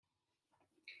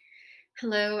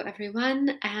Hello,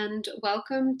 everyone, and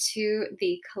welcome to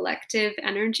the collective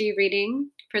energy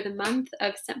reading for the month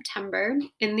of September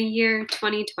in the year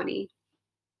 2020.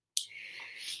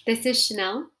 This is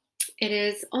Chanel. It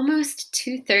is almost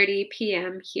 2:30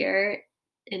 p.m. here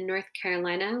in North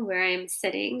Carolina, where I'm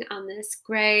sitting on this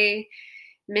gray,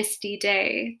 misty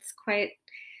day. It's quite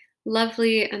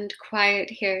lovely and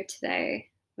quiet here today,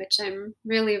 which I'm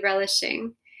really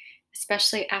relishing,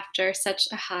 especially after such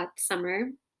a hot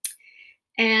summer.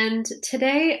 And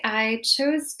today I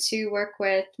chose to work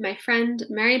with my friend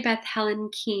Mary Beth Helen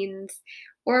Keene's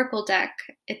Oracle deck.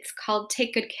 It's called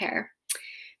Take Good Care.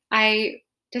 I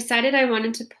decided I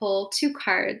wanted to pull two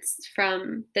cards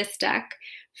from this deck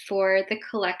for the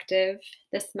collective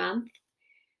this month.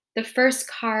 The first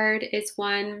card is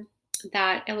one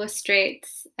that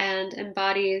illustrates and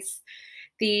embodies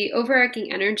the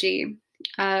overarching energy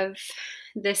of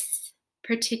this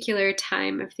particular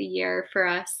time of the year for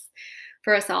us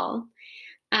all.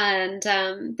 And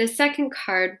the second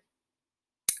card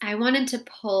I wanted to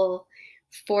pull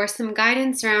for some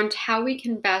guidance around how we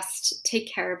can best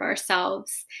take care of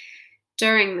ourselves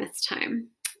during this time.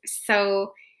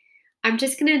 So I'm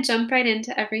just going to jump right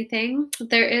into everything.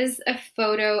 There is a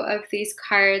photo of these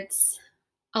cards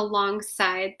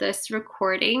alongside this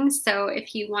recording. So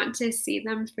if you want to see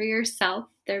them for yourself,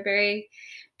 they're very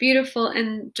beautiful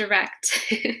and direct.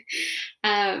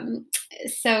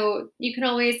 So you can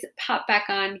always pop back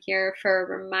on here for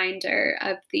a reminder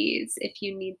of these if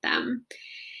you need them.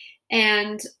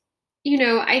 And,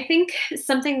 I think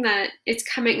something that is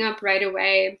coming up right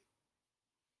away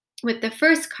with the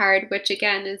first card, which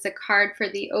again is a card for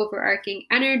the overarching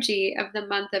energy of the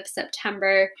month of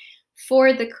September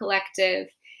for the collective.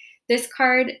 This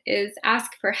card is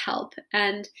ask for help.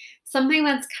 And something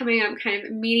that's coming up kind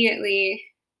of immediately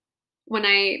when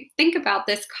I think about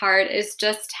this card is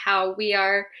just how we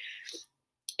are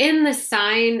in the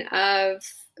sign of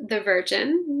the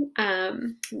Virgin.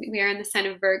 We are in the sign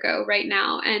of Virgo right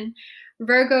now. And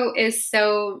Virgo is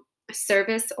so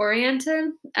service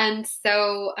oriented and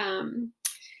so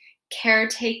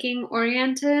caretaking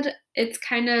oriented. It's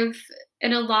kind of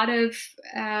in a lot of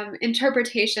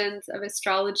interpretations of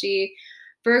astrology,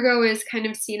 Virgo is kind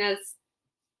of seen as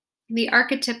the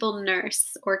archetypal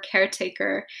nurse or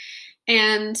caretaker.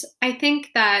 And I think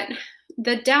that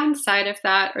the downside of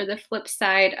that, or the flip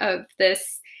side of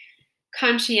this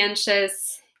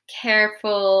conscientious,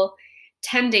 careful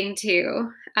tending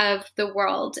to of the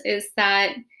world, is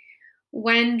that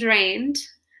when drained,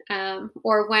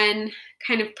 or when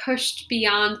kind of pushed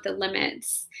beyond the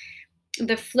limits,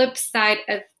 the flip side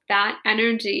of that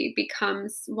energy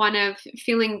becomes one of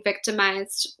feeling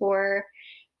victimized or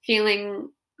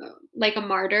feeling like a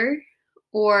martyr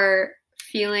or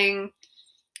feeling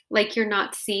like you're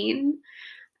not seen.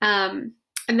 And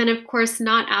then, of course,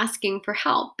 not asking for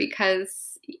help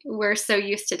because we're so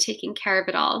used to taking care of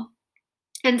it all.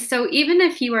 And so, even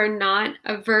if you are not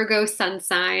a Virgo sun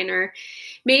sign, or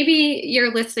maybe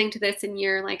you're listening to this and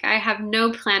you're like, I have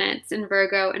no planets in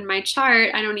Virgo in my chart,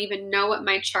 I don't even know what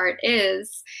my chart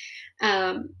is,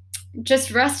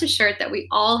 just rest assured that we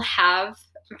all have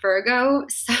Virgo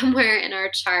somewhere in our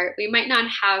chart. We might not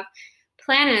have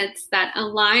planets that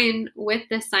align with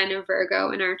the sign of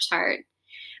Virgo in our chart,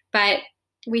 but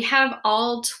we have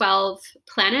all 12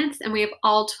 planets and we have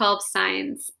all 12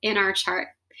 signs in our chart.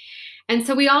 And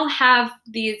so we all have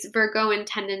these Virgoan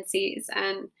tendencies,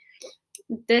 and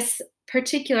this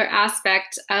particular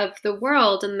aspect of the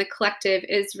world and the collective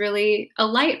is really a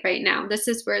light right now. This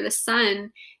is where the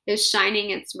sun is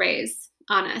shining its rays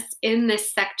on us in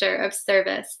this sector of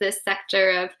service, this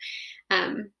sector of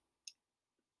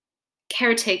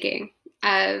caretaking,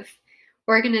 of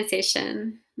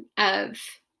organization, of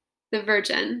the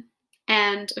Virgin.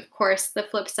 And of course, the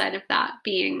flip side of that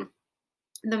being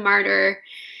the martyr,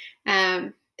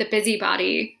 the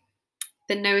busybody,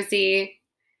 the nosy,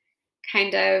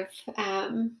 kind of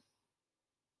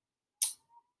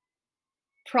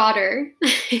prodder,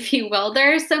 if you will.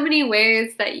 There are so many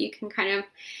ways that you can kind of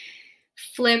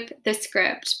flip the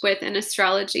script within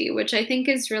astrology, which I think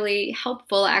is really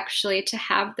helpful actually to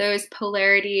have those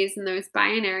polarities and those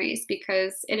binaries,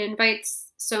 because it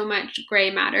invites so much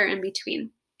gray matter in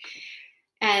between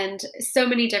and so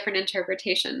many different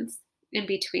interpretations in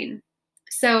between.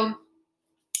 So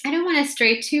I don't want to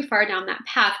stray too far down that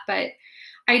path, but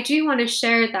I do want to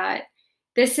share that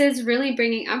this is really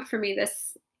bringing up for me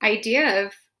this idea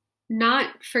of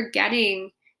not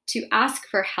forgetting to ask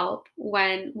for help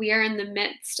when we are in the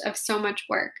midst of so much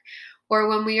work, or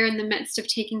when we are in the midst of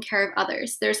taking care of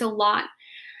others. There's a lot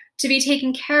to be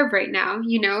taken care of right now.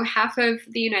 Half of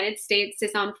the United States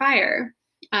is on fire.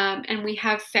 And we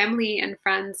have family and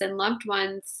friends and loved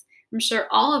ones. I'm sure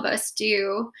all of us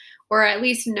do, or at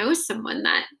least know someone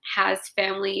that has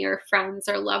family or friends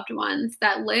or loved ones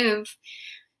that live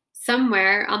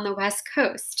somewhere on the West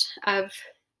Coast of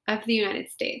the United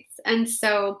States. And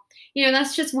so,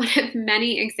 that's just one of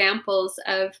many examples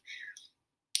of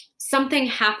something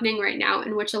happening right now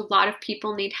in which a lot of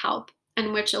people need help,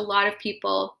 and which a lot of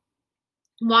people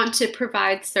want to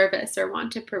provide service or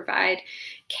want to provide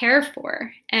care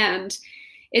for. And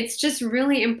it's just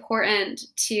really important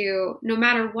to, no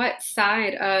matter what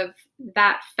side of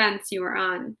that fence you are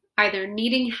on, either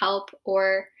needing help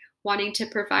or wanting to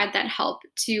provide that help,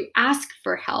 to ask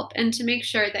for help and to make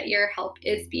sure that your help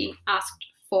is being asked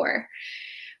for.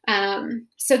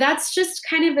 So that's just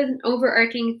kind of an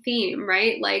overarching theme,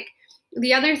 right? Like,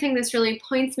 the other thing this really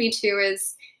points me to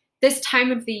is this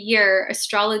time of the year,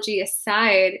 astrology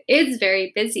aside, is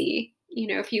very busy.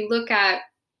 If you look at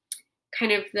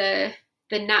kind of the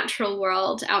natural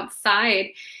world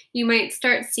outside, you might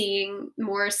start seeing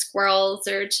more squirrels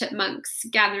or chipmunks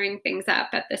gathering things up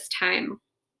at this time.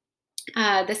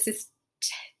 This is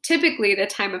typically the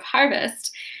time of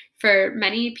harvest for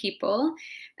many people.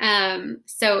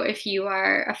 So if you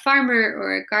are a farmer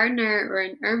or a gardener or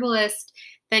an herbalist,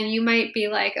 then you might be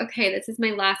like, okay, this is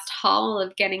my last haul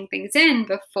of getting things in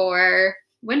before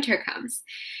winter comes.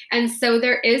 And so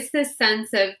there is this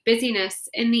sense of busyness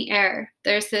in the air.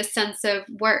 There's this sense of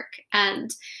work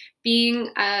and being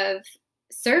of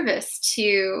service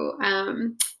to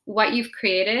what you've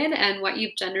created and what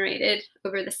you've generated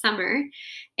over the summer,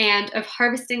 and of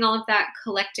harvesting all of that,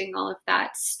 collecting all of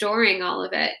that, storing all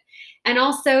of it, and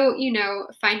also,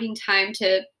 finding time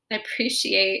to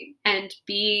appreciate and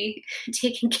be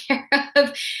taken care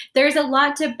of. There's a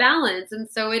lot to balance. And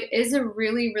so it is a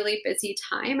really, really busy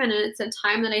time. And it's a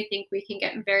time that I think we can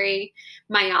get very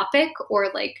myopic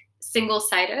or like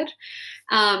single-sided.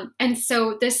 And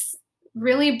so this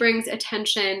really brings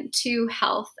attention to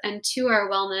health and to our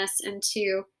wellness and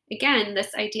to, again,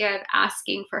 this idea of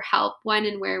asking for help when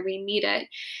and where we need it.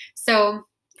 So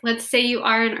let's say you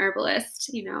are an herbalist.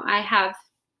 I have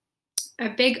a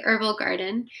big herbal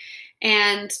garden,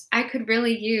 and I could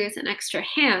really use an extra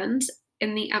hand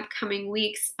in the upcoming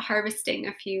weeks harvesting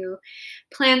a few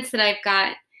plants that I've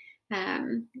got,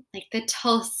 like the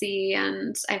Tulsi,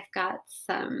 and I've got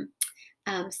some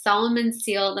Solomon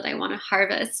seal that I want to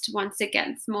harvest once it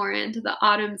gets more into the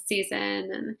autumn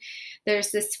season. And there's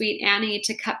the sweet Annie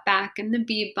to cut back, and the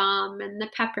bee balm, and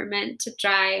the peppermint to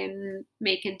dry and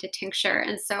make into tincture.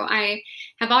 And so I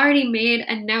have already made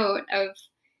a note of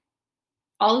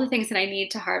all the things that I need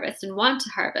to harvest and want to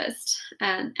harvest,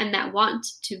 and that want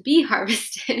to be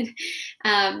harvested.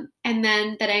 And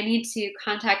then that I need to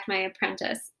contact my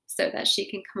apprentice so that she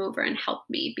can come over and help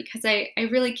me, because I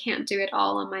really can't do it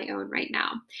all on my own right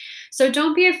now. So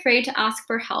don't be afraid to ask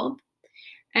for help,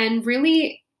 and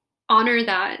really honor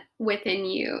that within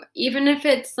you. Even if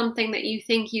it's something that you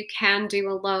think you can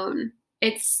do alone,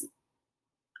 it's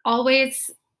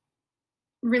always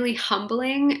really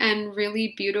humbling and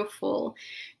really beautiful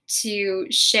to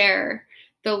share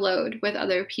the load with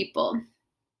other people.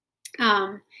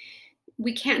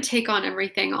 We can't take on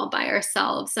everything all by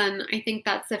ourselves. And I think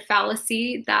that's a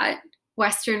fallacy that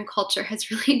Western culture has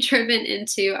really driven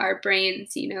into our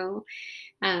brains,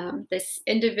 this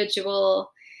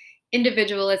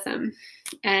individualism.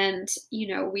 And,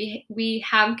 we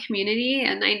have community,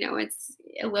 and I know it's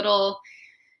a little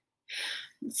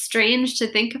strange to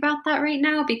think about that right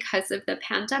now because of the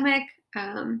pandemic.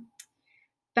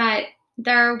 But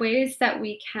there are ways that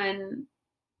we can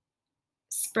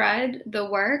spread the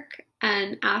work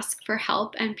and ask for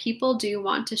help, and people do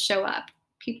want to show up.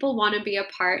 People want to be a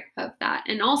part of that.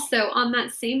 And also, on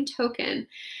that same token,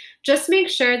 just make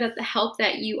sure that the help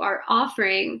that you are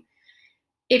offering,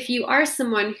 if you are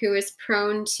someone who is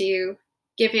prone to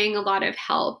giving a lot of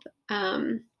help,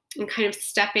 and kind of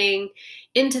stepping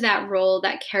into that role,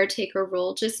 that caretaker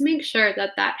role, just make sure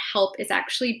that that help is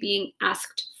actually being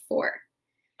asked for.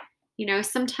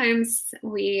 Sometimes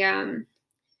we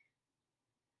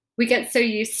get so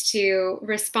used to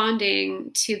responding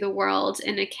to the world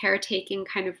in a caretaking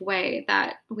kind of way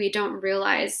that we don't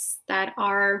realize that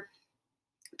our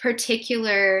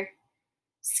particular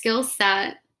skill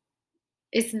set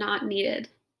is not needed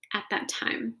at that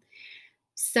time.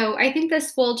 So I think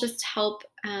this will just help,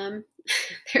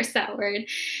 there's that word,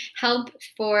 help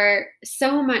for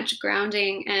so much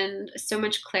grounding and so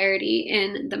much clarity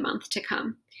in the month to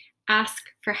come. Ask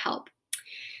for help.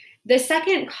 The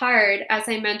second card, as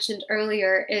I mentioned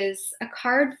earlier, is a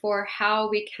card for how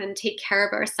we can take care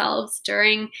of ourselves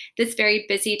during this very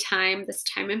busy time, this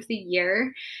time of the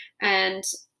year. And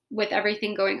with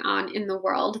everything going on in the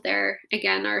world. There,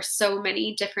 again, are so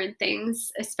many different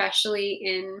things, especially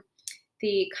in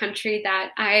the country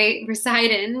that I reside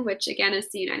in, which again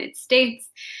is the United States.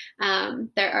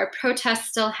 There are protests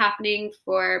still happening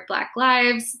for Black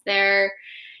lives. There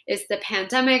is the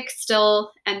pandemic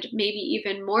still, and maybe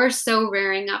even more so,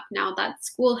 rearing up now that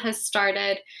school has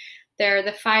started. There are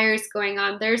the fires going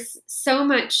on. There's so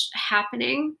much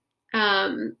happening.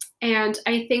 And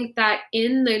I think that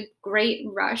in the great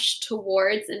rush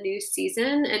towards a new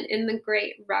season and in the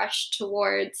great rush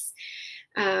towards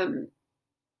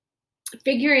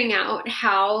figuring out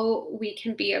how we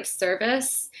can be of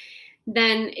service,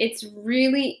 then it's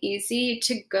really easy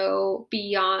to go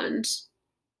beyond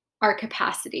our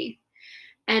capacity.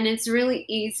 And it's really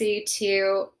easy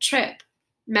to trip,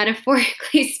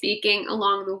 metaphorically speaking,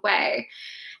 along the way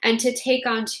and to take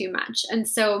on too much. And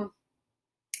so,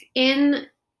 in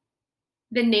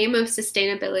the name of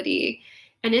sustainability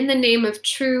and in the name of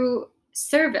true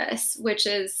service, which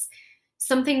is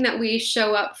something that we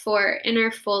show up for in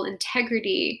our full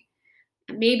integrity,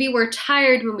 maybe we're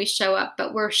tired when we show up,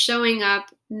 but we're showing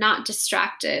up not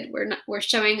distracted. We're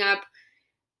showing up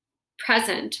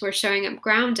present. We're showing up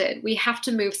grounded. We have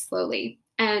to move slowly.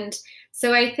 And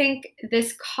so I think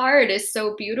this card is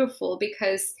so beautiful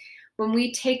because when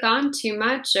we take on too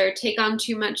much or take on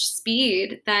too much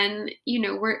speed, then,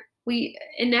 we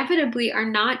inevitably are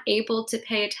not able to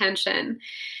pay attention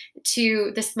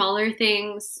to the smaller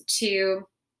things, to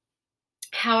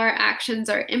how our actions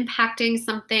are impacting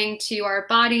something, to our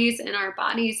bodies and our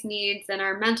bodies' needs and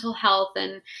our mental health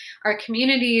and our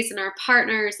communities and our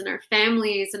partners and our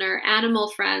families and our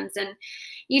animal friends. And,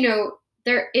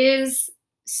 there is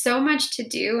so much to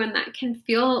do and that can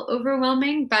feel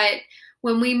overwhelming, but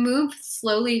when we move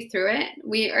slowly through it,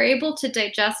 we are able to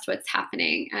digest what's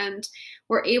happening and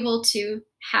we're able to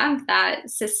have that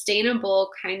sustainable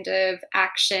kind of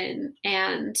action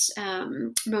and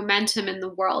momentum in the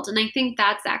world. And I think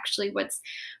that's actually what's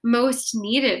most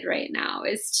needed right now,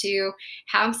 is to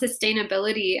have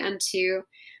sustainability and to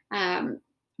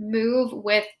move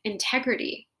with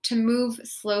integrity, to move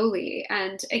slowly.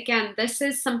 And again, this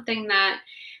is something that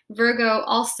Virgo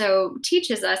also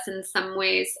teaches us in some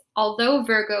ways. Although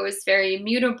Virgo is very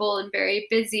mutable and very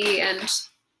busy and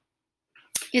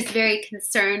is very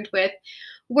concerned with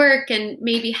work and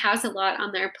maybe has a lot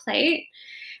on their plate,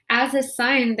 as a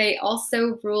sign, they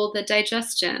also rule the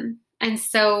digestion. And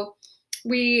so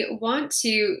we want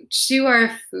to chew our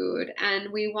food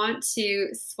and we want to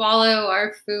swallow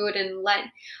our food and let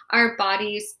our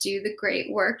bodies do the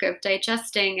great work of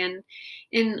digesting. And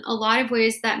in a lot of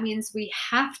ways, that means we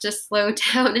have to slow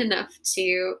down enough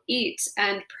to eat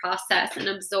and process and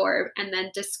absorb and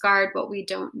then discard what we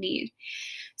don't need.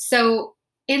 So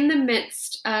in the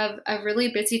midst of a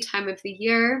really busy time of the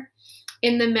year,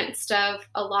 in the midst of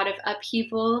a lot of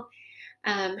upheaval,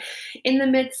 in the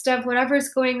midst of whatever's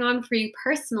going on for you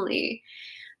personally,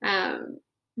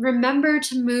 remember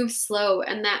to move slow,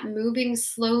 and that moving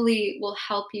slowly will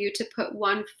help you to put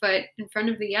one foot in front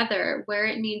of the other where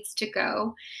it needs to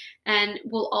go, and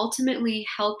will ultimately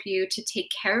help you to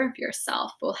take care of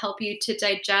yourself, will help you to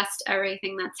digest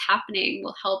everything that's happening,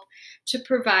 will help to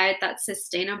provide that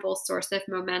sustainable source of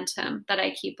momentum that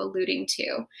I keep alluding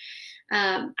to.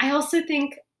 I also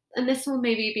think, and this will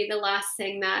maybe be the last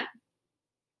thing that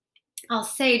I'll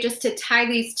say, just to tie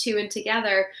these two in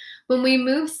together, when we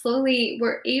move slowly,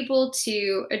 we're able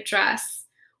to address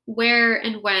where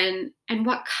and when and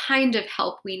what kind of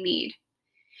help we need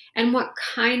and what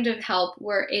kind of help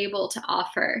we're able to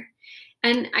offer.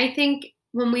 And I think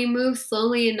when we move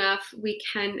slowly enough, we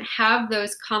can have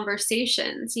those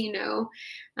conversations,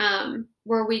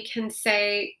 where we can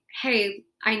say, hey,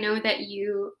 I know that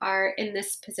you are in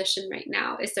this position right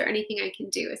now. Is there anything I can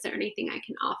do? Is there anything I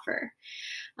can offer?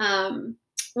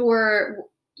 Or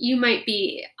you might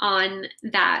be on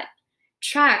that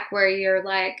track where you're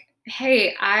like,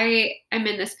 hey, I am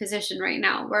in this position right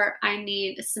now where I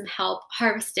need some help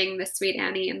harvesting the sweet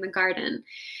Annie in the garden.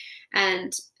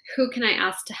 And who can I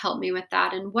ask to help me with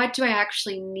that? And what do I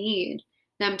actually need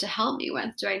them to help me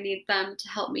with? Do I need them to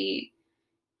help me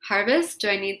harvest? Do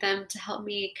I need them to help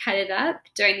me cut it up?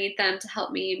 Do I need them to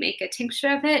help me make a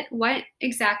tincture of it? What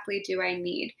exactly do I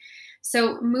need?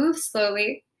 So move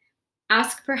slowly,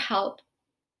 ask for help,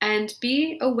 and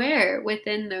be aware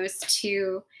within those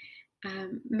two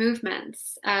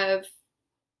movements of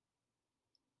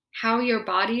how your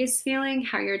body is feeling,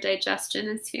 how your digestion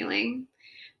is feeling,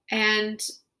 and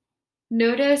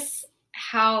notice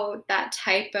how that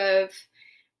type of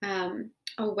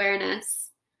awareness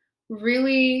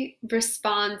really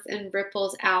responds and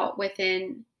ripples out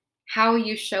within how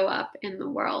you show up in the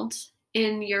world.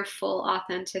 in your full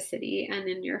authenticity and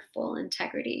in your full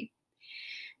integrity.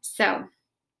 So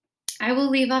I will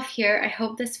leave off here. I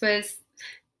hope this was,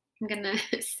 I'm going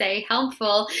to say,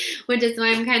 helpful, which is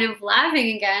why I'm kind of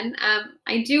laughing again.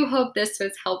 I do hope this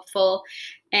was helpful.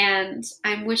 And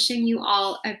I'm wishing you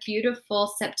all a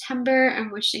beautiful September.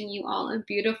 I'm wishing you all a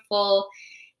beautiful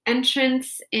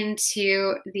entrance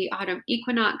into the autumn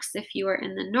equinox if you are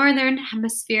in the northern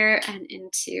hemisphere, and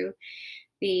into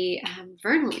the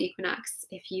vernal equinox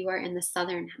if you are in the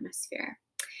southern hemisphere.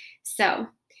 So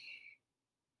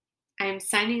I'm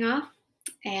signing off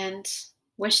and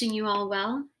wishing you all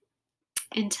well.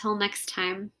 Until next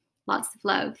time, lots of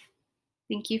love.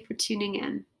 Thank you for tuning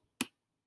in.